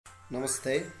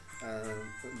Namaste. Uh,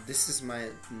 this is my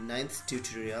ninth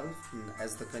tutorial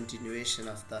as the continuation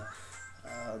of the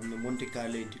Monte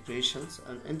Carlo integrations.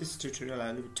 And in this tutorial,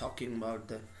 I will be talking about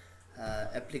the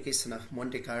application of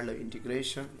Monte Carlo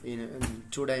integration in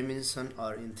 2-dimension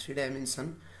or in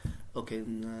 3-dimension. Okay.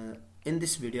 In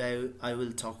this video, I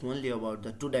will talk only about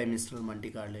the 2-dimensional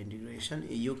Monte Carlo integration.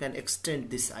 You can extend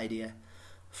this idea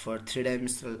for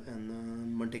 3-dimensional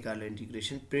and Monte Carlo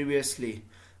integration. Previously,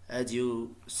 as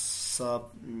you saw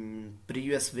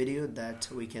previous video, that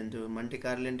we can do Monte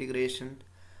Carlo integration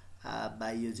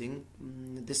by using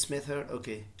this method.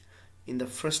 Okay, in the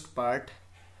first part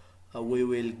we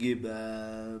will give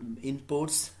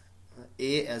inputs,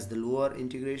 a as the lower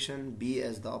integration, b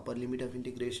as the upper limit of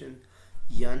integration,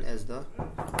 n as the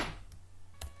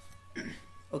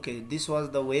okay, this was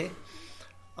the way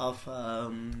of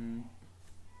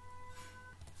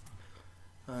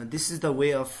this is the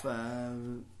way of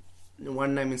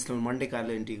one-dimensional Monte Carlo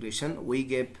integration. We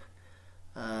gave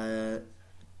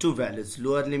two values,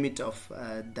 lower limit of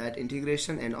that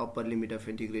integration and upper limit of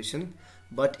integration.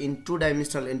 But in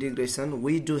 2-dimensional integration,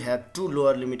 we do have two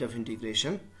lower limit of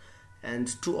integration and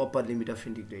two upper limit of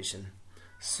integration.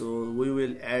 So we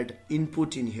will add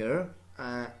input in here,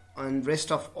 and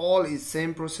rest of all is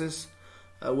same process.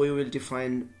 We will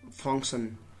define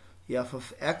function f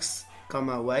of x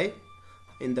comma y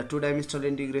in the 2-dimensional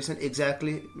integration,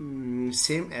 exactly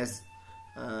same as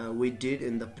we did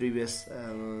in the previous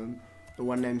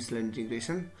 1-dimensional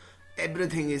integration.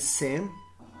 Everything is same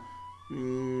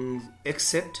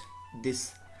except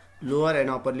this lower and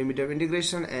upper limit of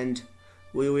integration, and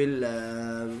we will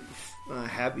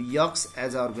have x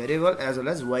as our variable as well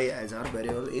as y as our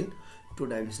variable in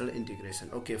 2-dimensional integration.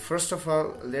 Okay, first of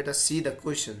all, let us see the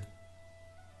question.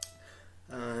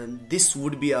 This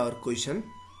would be our question.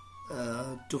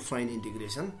 To find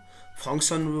integration,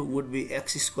 function would be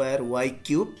x square y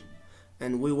cube,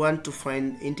 and we want to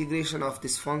find integration of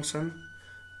this function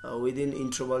within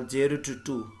interval 0 to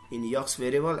 2 in x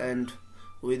variable and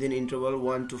within interval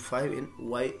 1 to 5 in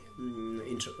y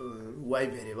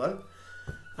variable.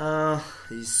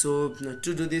 So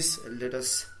to do this, let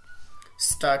us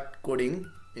start coding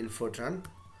in Fortran.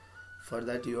 For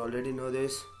that, you already know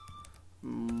this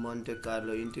Monte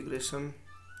Carlo integration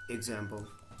example.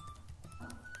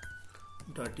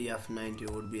 .f90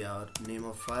 would be our name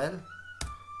of file.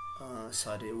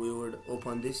 We would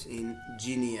open this in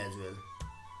Giri as well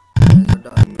as a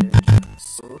document.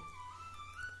 So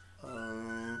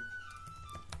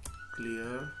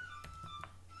clear.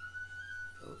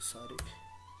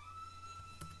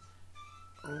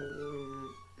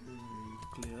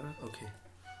 Clear. Okay.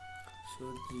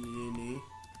 So Giri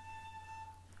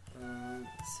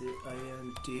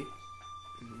int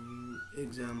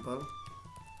example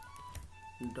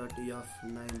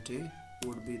 .f90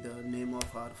 would be the name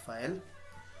of our file,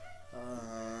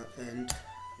 and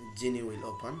Giri will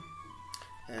open,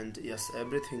 and yes,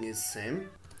 everything is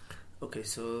same. Okay,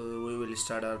 so we will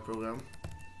start our program.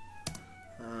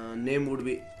 Name would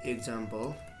be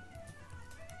example,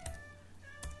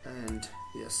 and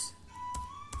yes,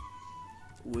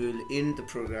 we will end the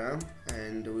program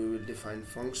and we will define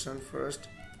function first,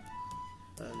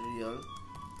 a real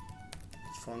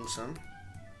function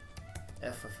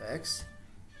f of x,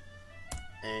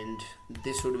 and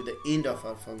this would be the end of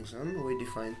our function. We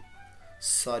define,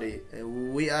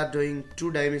 we are doing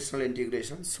 2-dimensional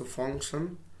integration, so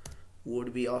function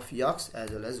would be of x as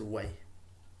well as y.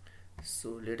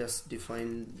 So let us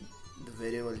define the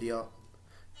variable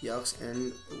x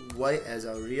and y as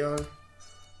our real,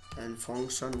 and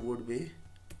function would be,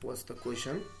 what's the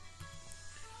question?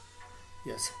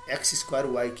 Yes, x square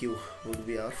y cube would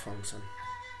be our function.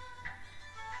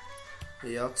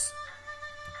 X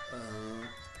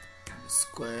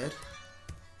square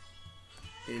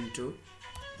into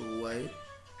y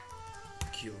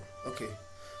cube. Okay,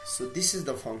 so this is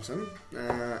the function,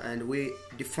 and we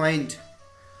defined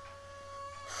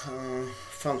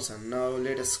function. Now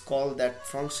let us call that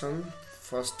function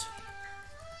first.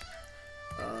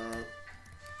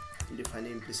 Define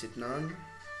implicit none,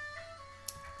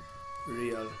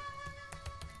 real,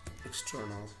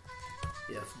 external.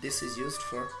 Yeah, this is used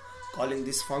for calling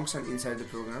this function inside the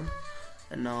program.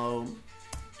 And now,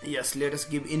 yes, let us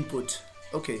give input.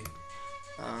 Okay,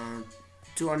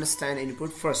 to understand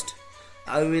input, first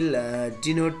I will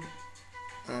denote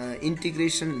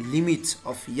integration limits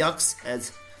of x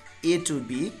as a to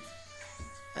b,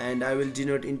 and I will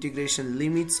denote integration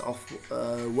limits of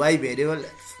y variable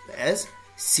as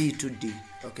c to d.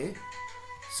 Okay,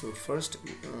 so first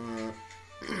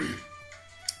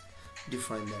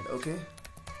define that. Okay,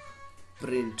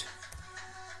 print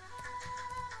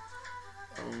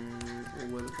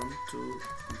Welcome to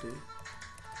the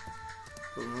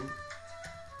program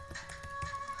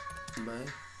by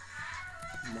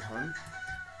Mohan.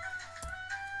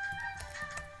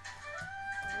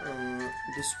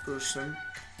 This person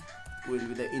will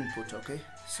be the input. Okay,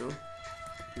 so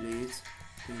please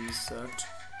insert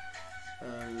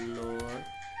a lower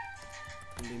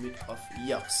limit of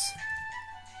yaks,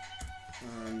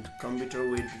 and computer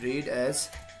will read as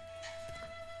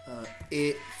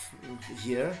a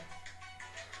here.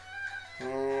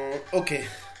 Okay,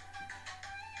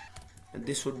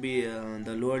 this would be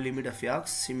the lower limit of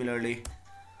yaks. Similarly,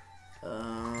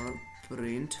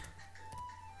 print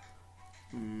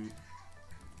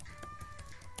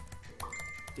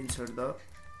insert the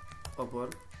upper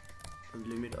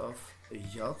limit of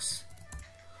yaks.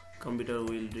 Computer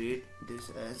will read this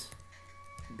as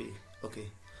b. Okay,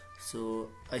 so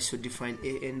I should define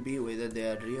a and b whether they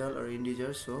are real or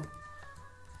integer. So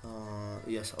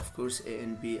yes, of course a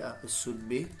and b should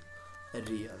be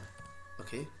real.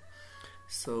 Okay,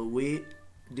 so we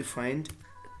defined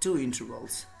two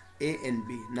intervals a and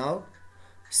b. Now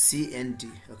c and d,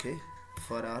 okay,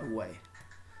 for our y.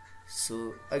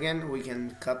 So again we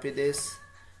can copy this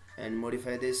and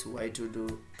modify this y to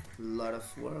do a lot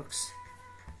of works.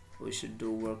 We should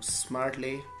do work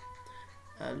smartly.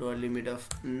 Lower limit of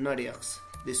not x,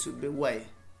 this should be y,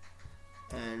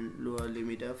 and lower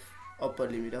limit of upper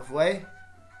limit of y,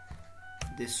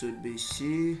 this should be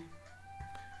c,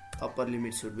 upper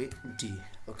limit should be d.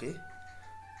 Okay,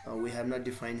 we have not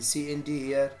defined c and d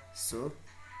here, so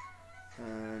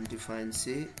define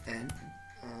c and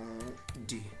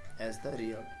d as the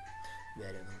real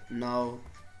variable. Now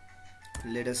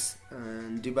let us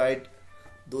divide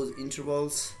those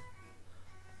intervals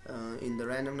in the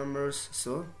random numbers.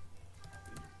 So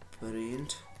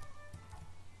print,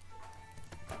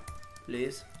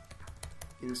 please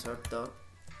insert the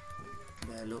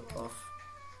value of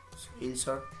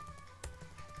insert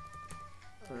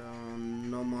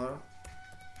number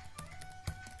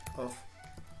of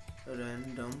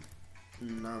random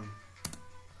num.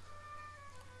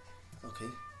 Okay,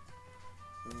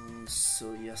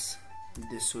 so yes,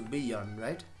 this should be yarn,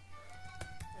 right?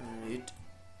 It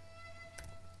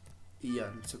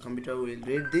yarn. So computer will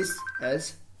read this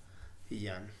as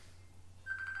yarn.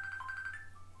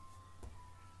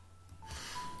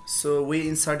 So we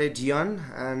inserted yarn,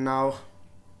 and now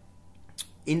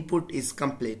input is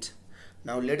complete.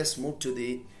 Now let us move to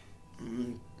the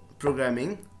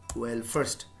programming. Well,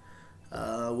 first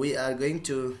we are going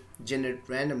to generate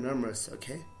random numbers.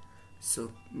 Okay,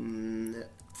 so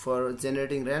for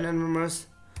generating random numbers,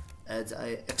 as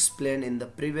I explained in the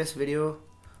previous video,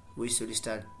 we should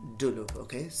start do loop.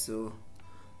 Okay, so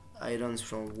I runs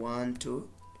from 1 to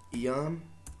yarn,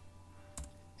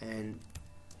 and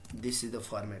this is the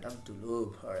format of do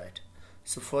loop. Alright,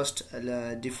 so first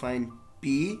I'll define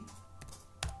p.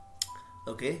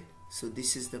 Okay, so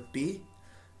this is the p,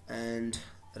 and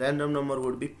random number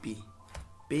would be p.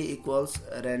 P equals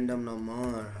a random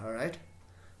number. Alright,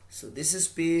 so this is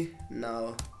p.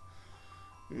 Now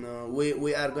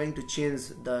we are going to change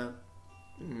the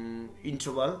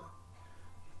interval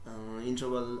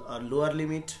or lower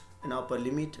limit and upper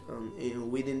limit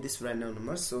within this random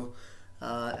number. So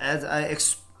as I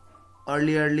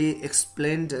earlierly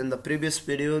explained in the previous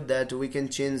video, that we can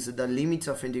change the limits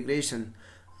of integration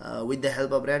with the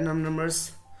help of random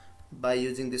numbers by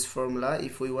using this formula.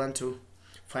 If we want to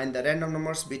find the random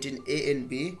numbers between a and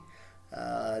b,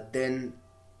 then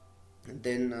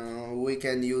we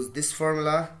can use this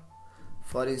formula.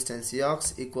 For instance,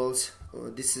 yaks equals,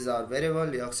 this is our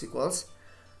variable, yaks equals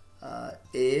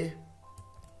a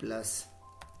plus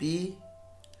p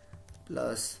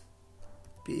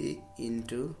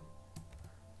into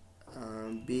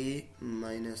b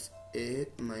minus a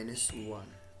minus 1.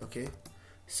 Okay,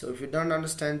 so if you don't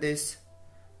understand this,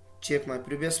 check my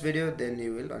previous video, then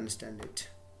you will understand it.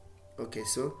 Okay,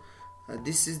 so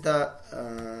this is the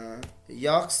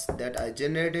yaks that I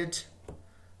generated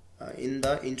in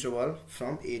the interval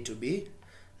from a to b.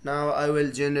 Now I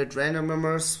will generate random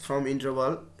numbers from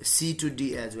interval c to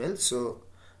d as well. So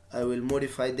I will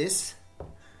modify this.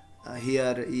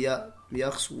 Here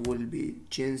yaks will be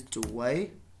changed to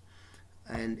y,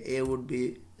 and a would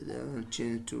be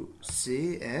changed to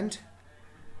c, and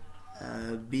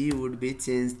b would be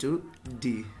changed to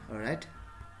d. Alright,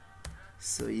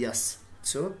 so yes,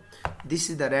 so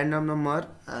this is the random number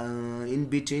in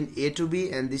between a to b,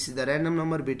 and this is the random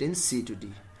number between c to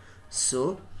d.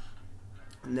 So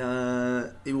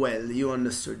well, you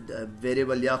understood.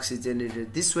 Variable yaks is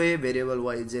generated this way, variable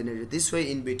y is generated this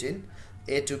way in between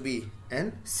a to b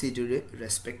and c to d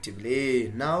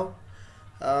respectively. Now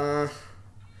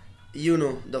you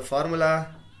know the formula.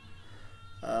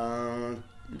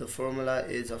 The formula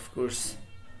is, of course,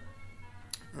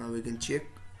 we can check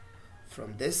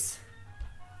from this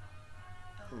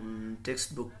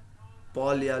textbook.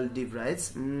 Polyaldiv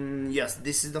writes, yes,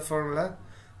 this is the formula.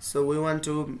 So we want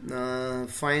to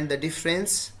find the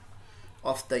difference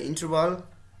of the interval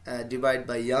divided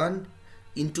by n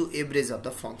into average of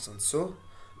the function. So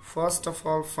first of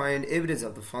all, find average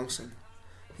of the function.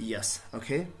 Yes,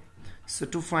 okay. So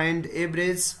to find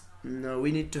average,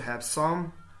 we need to have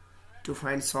sum. To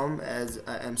find sum, as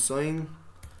I am showing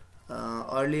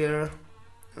earlier,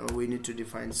 we need to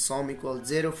define sum equals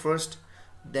 0 first.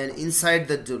 Then inside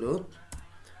the do loop,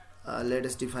 let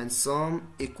us define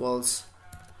sum equals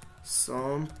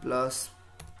sum plus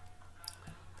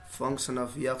function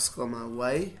of x comma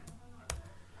y.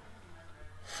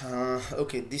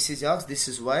 Okay, this is x, this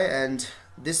is y, and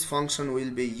this function will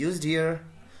be used here.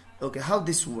 Okay, how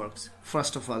this works?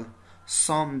 First of all,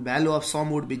 sum value of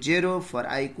sum would be 0 for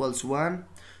I equals 1.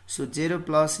 So 0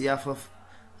 plus f of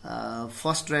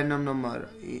first random number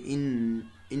in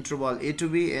interval a to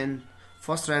b and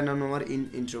first random number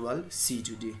in interval c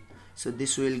to d. So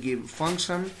this will give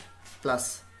function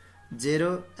plus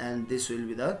 0, and this will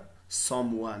be the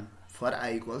sum 1 for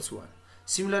I equals 1.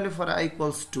 Similarly, for I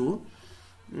equals 2,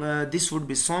 this would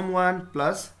be sum 1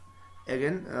 plus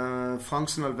again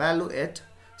functional value at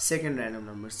second random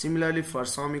number. Similarly, for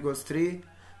sum equals 3,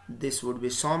 this would be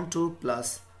sum 2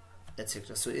 plus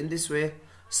etc. So in this way,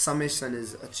 summation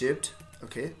is achieved.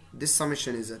 Okay, this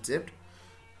summation is achieved.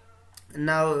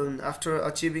 Now after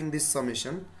achieving this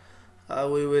summation,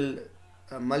 we will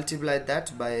multiply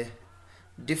that by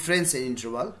difference in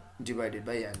interval divided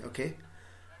by n. Okay,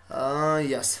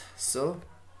 yes, so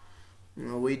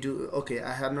we do. Okay,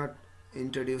 I have not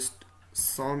introduced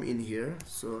sum in here,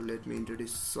 so let me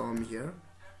introduce sum here.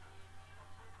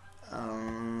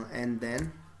 And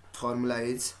then formula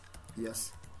is,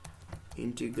 yes,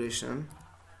 integration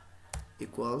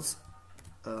equals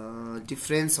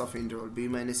difference of interval b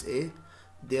minus a.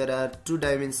 There are two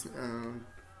difference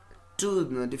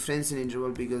in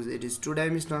interval because it is two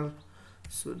dimensional.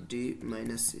 So d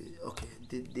minus a. Okay,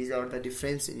 these are the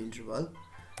difference in interval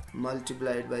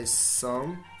multiplied by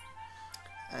sum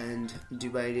and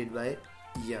divided by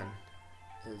n.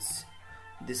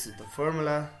 This is the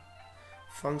formula.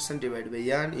 Function divided by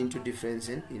n into difference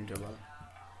in interval.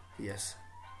 Yes,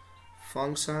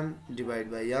 function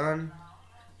divided by n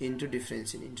into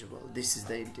difference in interval. This is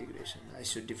the integration. I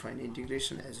should define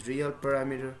integration as real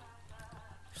parameter.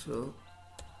 So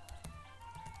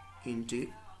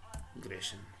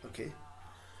integration. Okay,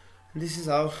 this is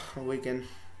how we can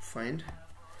find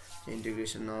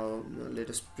integration. Now let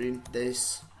us print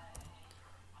this.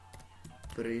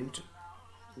 Print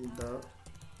the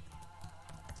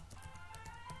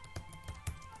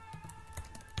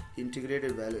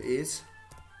integrated value is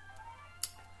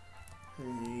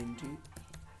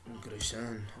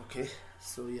integration. Okay,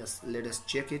 so yes, let us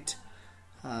check it.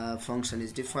 Function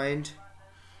is defined,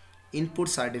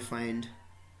 inputs are defined,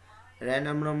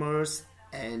 random numbers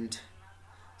and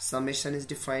summation is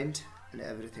defined, and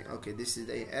everything. Okay, this is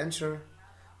the answer,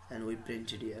 and we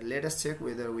print it here. Let us check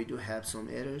whether we do have some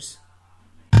errors.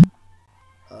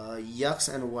 X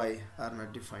and y are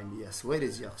not defined. Yes, where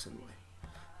is x and y?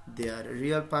 They are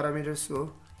real parameters,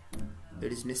 so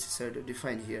it is necessary to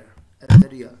define here as the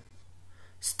real.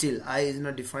 Still, I is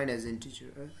not defined as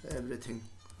integer. Everything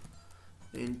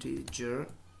integer,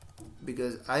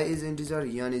 because I is integer,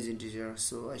 n is integer,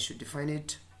 so I should define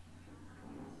it.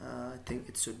 I think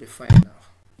it should be fine now.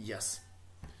 Yes.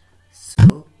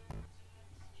 So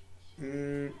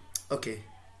okay,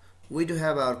 we do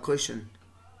have our question.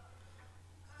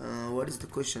 What is the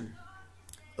question?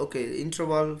 Okay,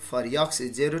 interval for x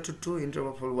is 0 to 2,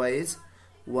 interval for y is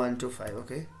 1 to 5.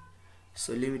 Okay,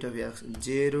 so limit of x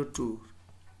 0 to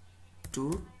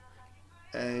 2,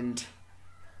 and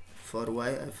for y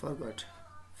I forgot,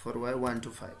 for y 1 to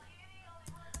 5,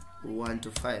 1 to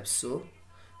 5. So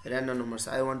random numbers,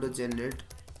 I want to generate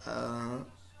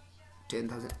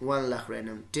 10,000, 1 lakh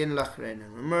random, 10 lakh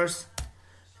random numbers,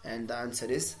 and the answer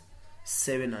is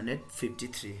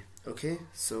 753. Okay,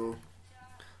 so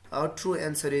our true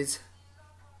answer is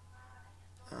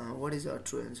what is our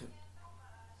true answer?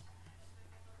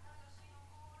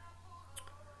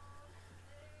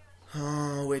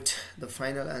 Wait, the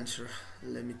final answer,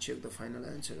 let me check the final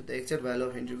answer. The exact value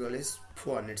of integral is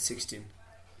 416.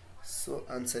 So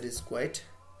answer is quite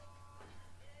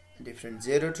different.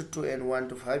 0 to 2 and 1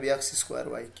 to 5, x square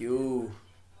y cube.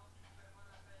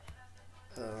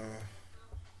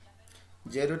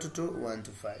 0 to 2, 1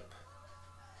 to 5,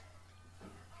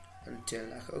 and 10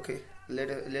 lakh. Okay,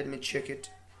 let me check it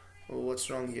what's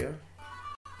wrong here?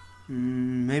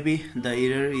 Maybe the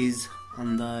error is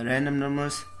on the random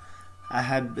numbers. I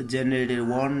have generated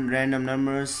one random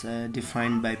numbers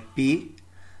defined by P,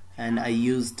 and I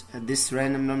used this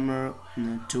random number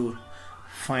to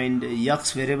find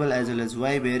x variable as well as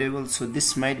y variable, so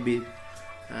this might be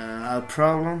a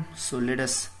problem. So let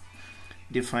us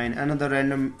define another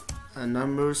random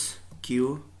numbers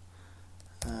q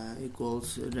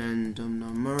equals random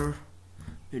number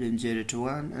between 0 to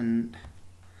 1, and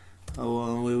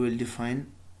we will define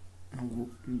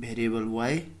variable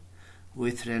y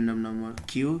with random number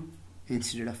q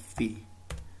instead of p.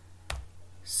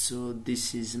 So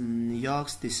this is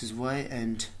x, this is y,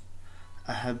 and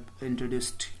I have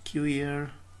introduced q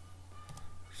here.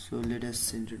 So let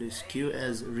us introduce q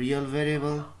as real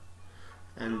variable,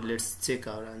 and let's check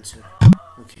our answer.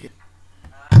 Okay,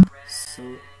 so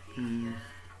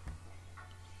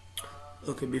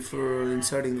okay, before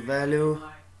inserting the value,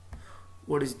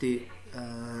 what is the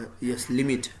yes,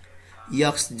 limit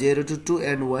x 0 to 2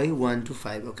 and y 1 to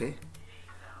 5. Okay,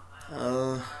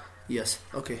 yes,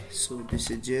 okay, so this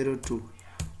is 0 to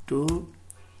 2,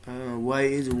 y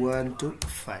is 1 to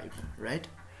 5, right?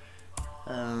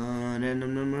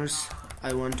 Random numbers,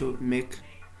 I want to make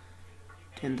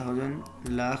 10,000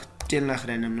 lakh 10 lakh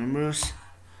random numbers,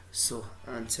 so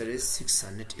answer is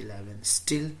 611.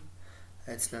 Still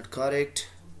that's not correct.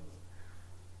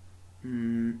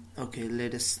 Okay,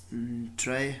 let us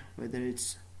try whether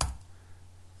it's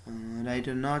right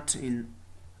or not in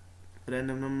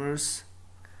random numbers.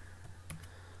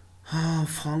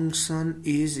 Function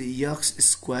is x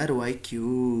square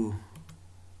yq,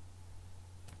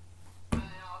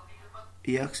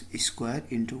 x square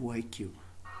into yq,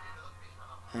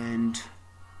 and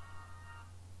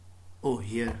oh,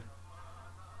 here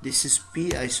this is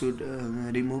p, I should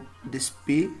remove this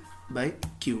p by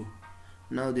q.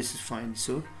 Now this is fine.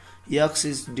 So x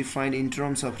is defined in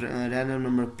terms of random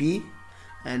number p,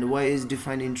 and y is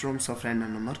defined in terms of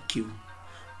random number q.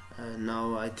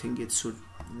 Now I think it should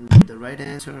be the right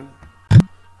answer.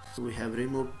 So we have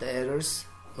removed the errors.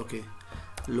 Okay,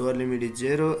 lower limit is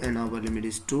 0 and upper limit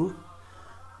is 2.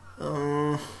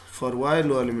 For y,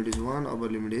 lower limit is 1, upper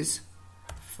limit is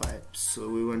 5. So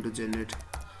we want to generate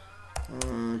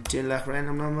 10 lakh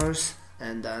random numbers,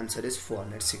 and the answer is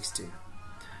 416.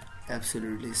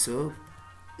 Absolutely. So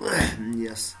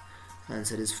yes,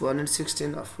 answer is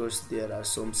 416. Of course there are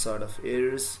some sort of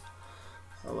errors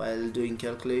while doing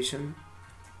calculation.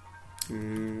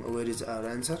 Where is our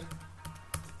answer?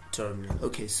 Terminal.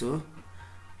 Okay, so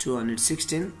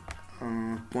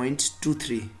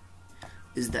 216.23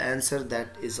 is the answer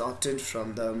that is obtained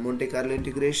from the Monte Carlo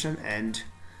integration, and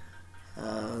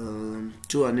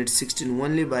 216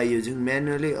 only by using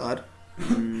manually or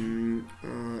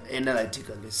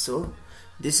analytically. So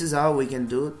this is how we can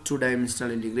do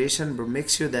two-dimensional integration, but make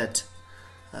sure that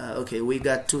okay, we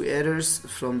got 2 errors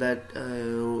from that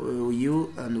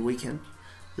and we can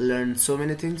learn so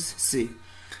many things. See,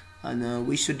 and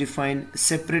we should define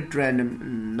separate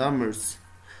random numbers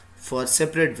for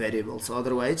separate variables,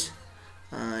 otherwise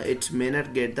it may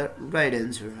not get the right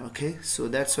answer. Okay, so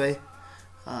that's why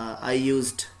I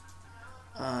used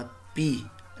p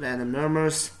random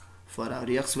numbers for our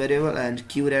x variable and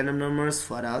q random numbers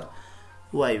for our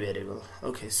y variable.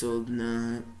 Okay, so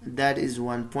that is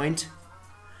one point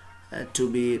to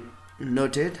be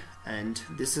noted, and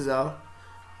this is how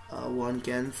one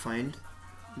can find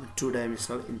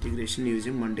two-dimensional integration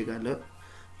using Monte Carlo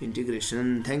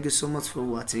integration. Thank you so much for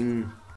watching.